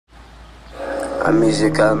I'm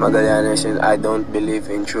musical Magallanes and I don't believe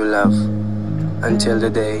in true love until the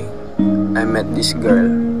day I met this girl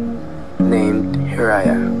named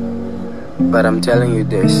Hiraya. But I'm telling you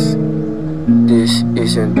this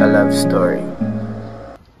isn't a love story.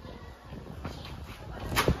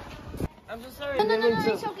 I'm so sorry. No,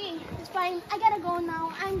 it's okay. It's fine. I gotta go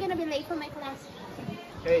now. I'm gonna be late for my class.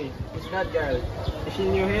 Hey, who's that girl? Is she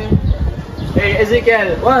new here? Hey,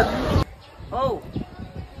 Ezekiel, what? Oh,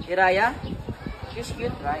 Hiraya? She's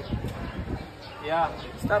cute, right? Yeah,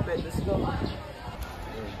 stop it. Let's go. Girl,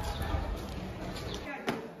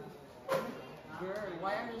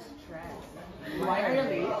 why are you stressed? Why are you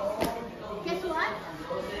late? Guess what?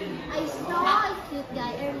 I saw a cute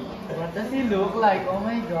guy earlier. What does he look like? Oh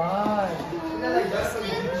my god. He's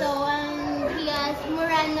cute though, and he has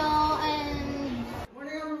Moreno and...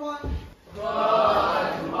 Morning, everyone.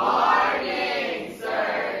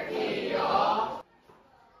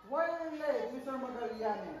 Why are you late, Mr.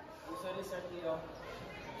 Magallanes? Sorry, Sir Tio.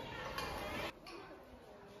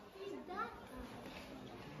 Who's that guy?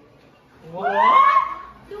 What?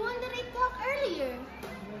 The one that I talked earlier.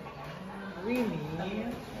 Really? Oh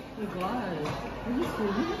my god. Are you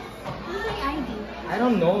serious? Who's my ID? I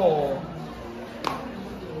don't know.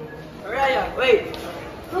 Hiraya, wait.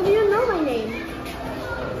 How do you know my name?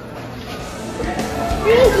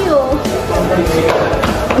 Thank you.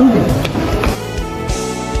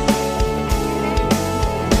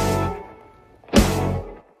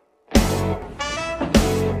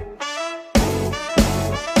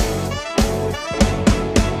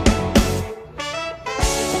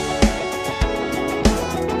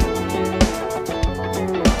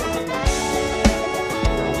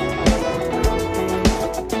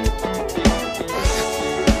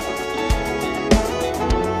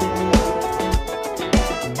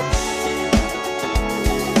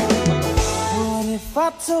 If I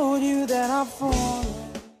told you that I'm falling.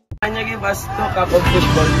 Can you give us 2 cups of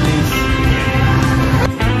football, please?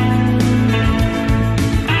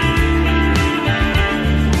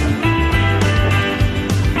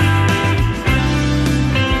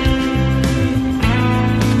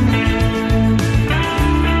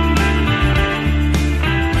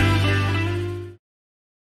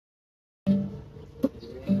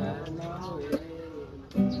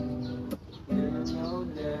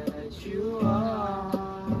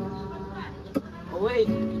 Wait,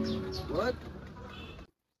 what?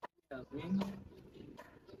 Help me.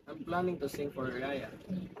 I'm planning to sing for Hiraya.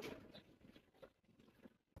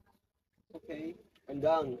 Okay, I'm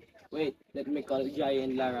down. Wait, let me call Jai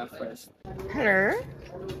and Lara first. Hello?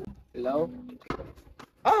 Hello?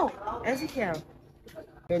 Oh, Ezekiel.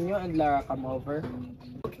 Can you and Lara come over?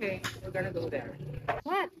 Okay, we're gonna go there.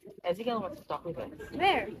 What? Ezekiel wants to talk with us.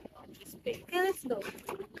 Where? Okay, let's go.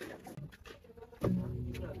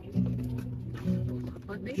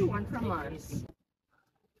 What do you want from us?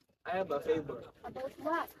 I have a favor About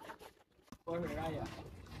what? for Hiraya.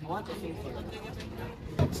 I want to sing for her.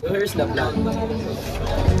 So here's the plan.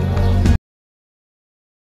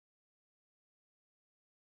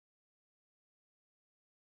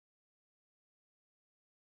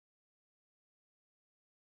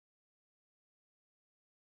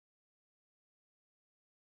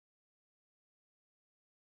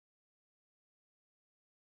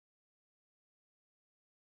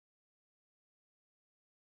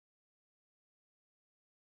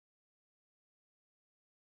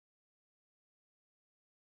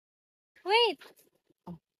 Wait!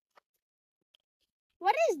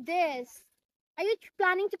 What is this? Are you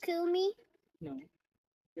planning to kill me? No,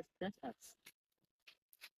 just that's us.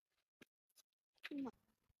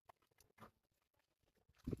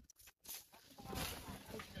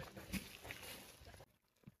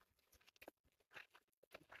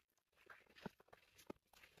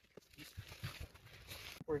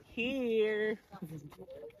 We're here.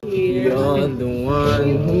 You're the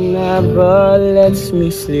one who never lets me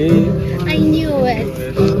sleep. I knew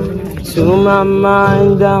it. To my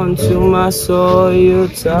mind, down to my soul, you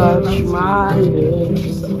touch my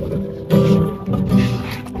lips.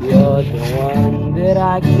 You're the one that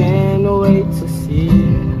I can't wait to see.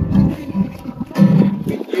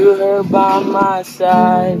 With you here by my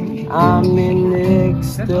side, I'm in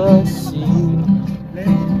ecstasy.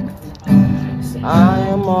 I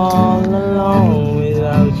am all alone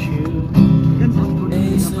without you.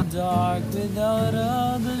 Days so dark without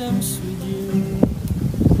a glimpse with you.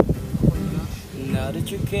 Now that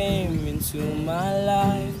you came into my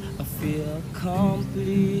life, I feel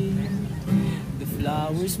complete. The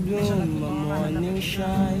flowers bloom, my morning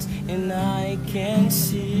shines, and I can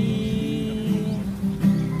see.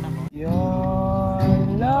 Your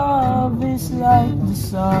love is like the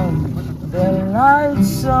sun, The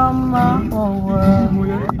lights on my whole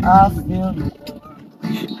world, I feel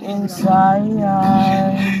inside.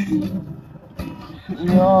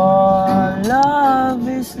 Your love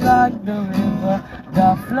is like the river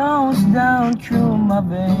that flows down through my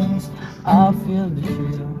veins. I feel the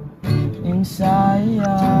thrill inside.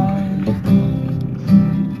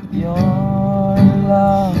 Your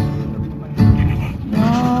love,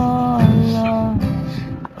 your love.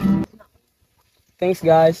 Thanks,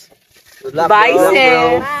 guys. Good luck, Bye, bro.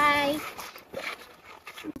 sis. Bye.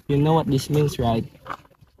 You know what this means, right?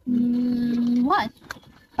 What?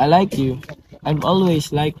 I like you. I've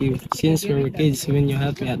always liked you since we were kids when you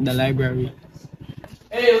helped me at the library.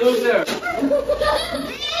 Hey, stop it!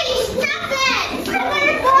 I'm gonna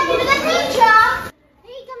report you to the teacher!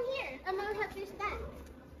 Hey, come here. I'm gonna help you stand.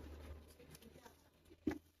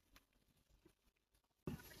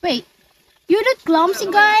 Wait, you're that clumsy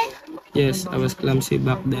guy? Yes, I was clumsy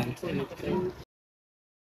back then.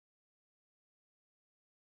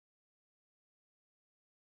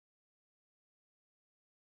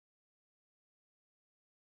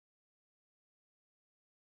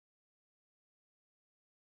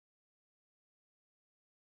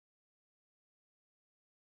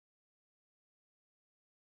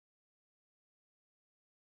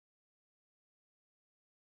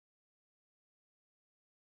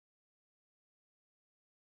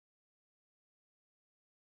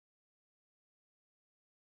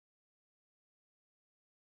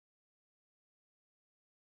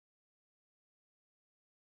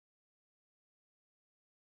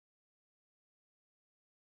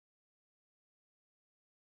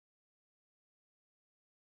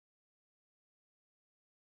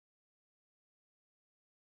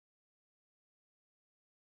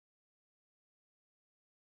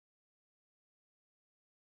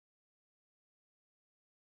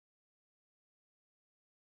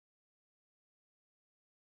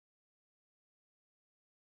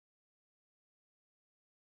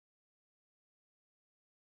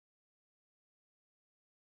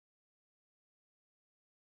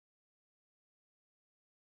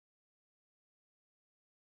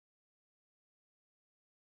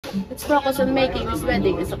 Let's focus on making this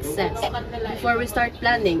wedding a success before we start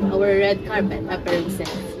planning our red carpet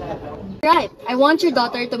appearances. Right, I want your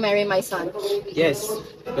daughter to marry my son. Yes,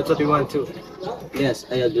 that's what we want too. Yes,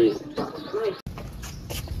 I agree.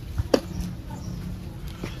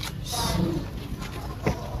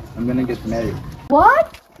 I'm gonna get married.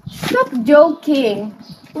 What? Stop joking.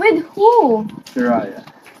 With who? Hiraya.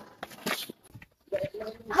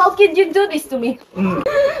 How could you do this to me?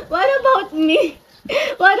 What about me?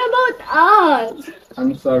 What about us?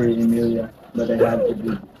 I'm sorry, Emilia, but I had to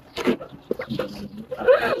do.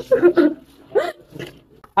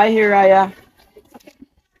 Hi, Hiraya.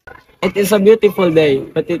 It is a beautiful day,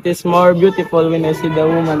 but it is more beautiful when I see the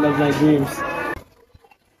woman of my dreams.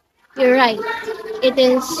 You're right. It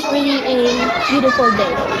is really a beautiful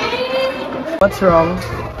day. What's wrong?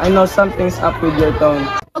 I know something's up with your tone.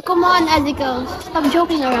 Oh, come on, Aziko. Stop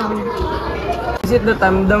joking around. Is it the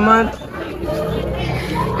time of the month?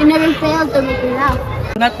 You never fail to make me laugh.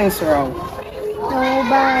 Nothing's wrong. No,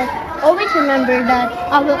 but always remember that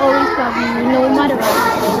I will always love you no matter what.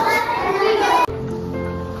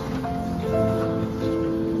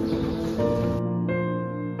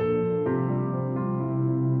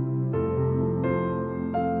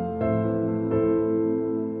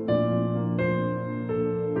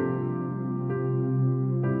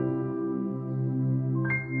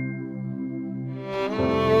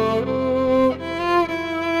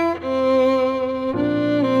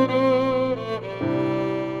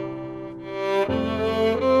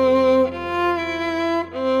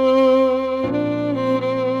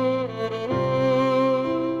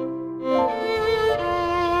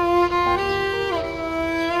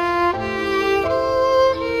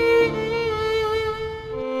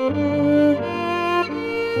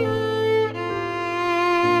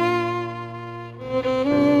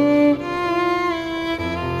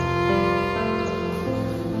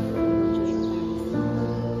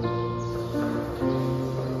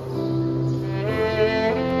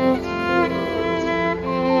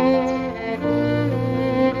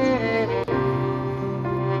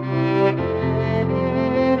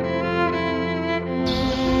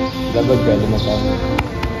 Dapat pwede mo pa.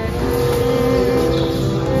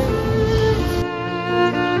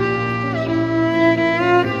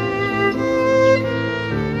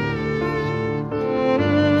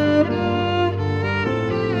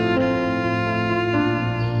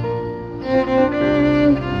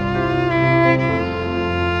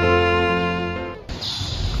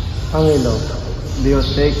 Angelo, do you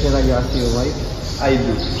take Hiraya as your wife? I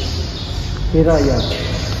do. Hiraya,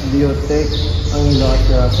 do you take Angelo as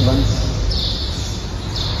your husband?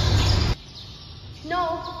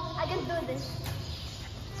 No, I can do this.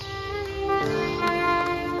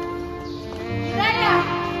 Hiraya!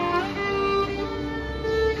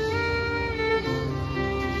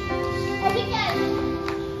 Abigail!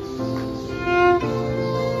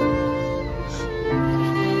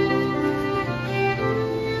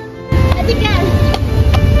 Abigail!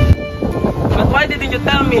 But why didn't you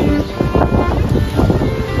tell me?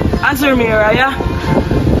 Answer me, Hiraya.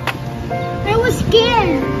 I was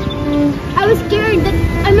scared. I was scared that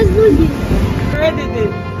I must lose you. You already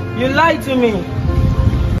did. You lied to me.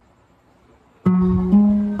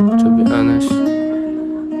 To be honest,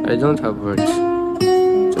 I don't have words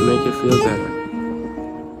to make you feel better.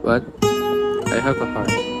 But I have a heart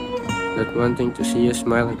that wanting to see you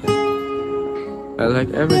smile again. I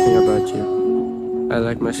like everything about you. I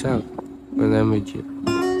like myself when I'm with you.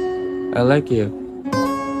 I like you.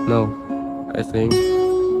 No, I think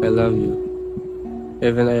I love you.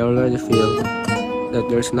 Even I already feel that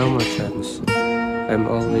there's no more chance. I'm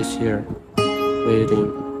always here,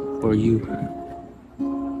 waiting for you.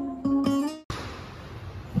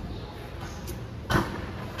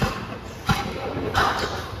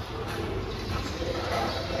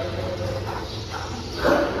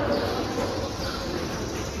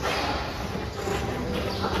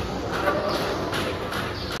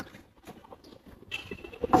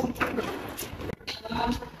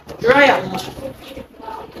 Hiraya!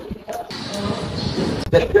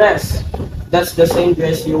 That dress. That's the same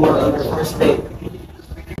dress you wore on your first date.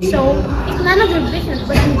 So, it's none of your business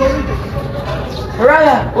what I'm going to.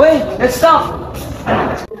 Hiraya, wait! Let's stop!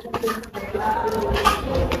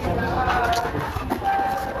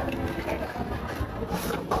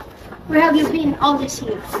 Where have you been all this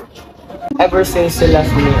year? Ever since you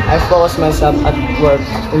left me, I focused myself at work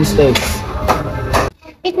instead.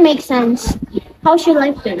 It makes sense. How's your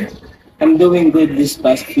life been? I'm doing good these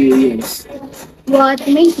past few years. What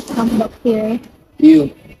made you come back here?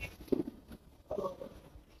 You.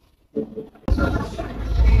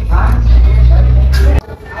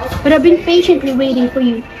 But I've been patiently waiting for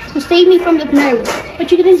you to save me from that marriage.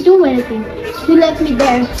 But you didn't do anything. You left me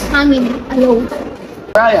there, hanging alone.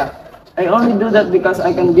 Hiraya, I only do that because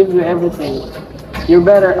I can give you everything. You're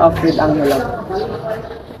better off with Angela.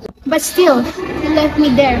 But still, you left me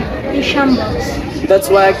there, in shambles. That's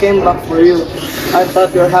why I came back for you. I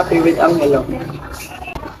thought you're happy with Angelo.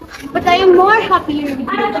 But I am more happier with you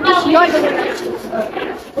because you're the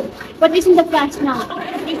one. But isn't the past now?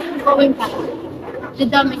 It's going back. The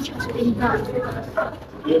damage has been done.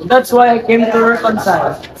 That's why I came to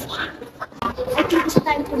reconcile. I think it's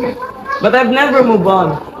time to move. But I've never moved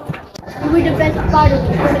on. You were the best part of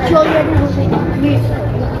it, but you already know it.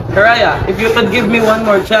 Hiraya, if you could give me one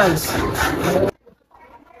more chance.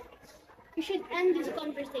 You should end this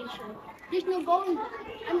conversation. There's no going back.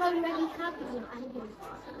 I'm already happy with Andrew.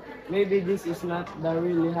 Maybe this is not the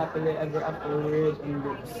really happily ever after we read in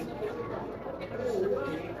books.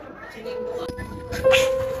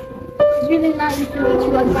 It's really nice to meet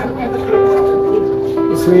you again.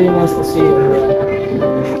 It's really nice to see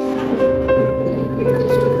you.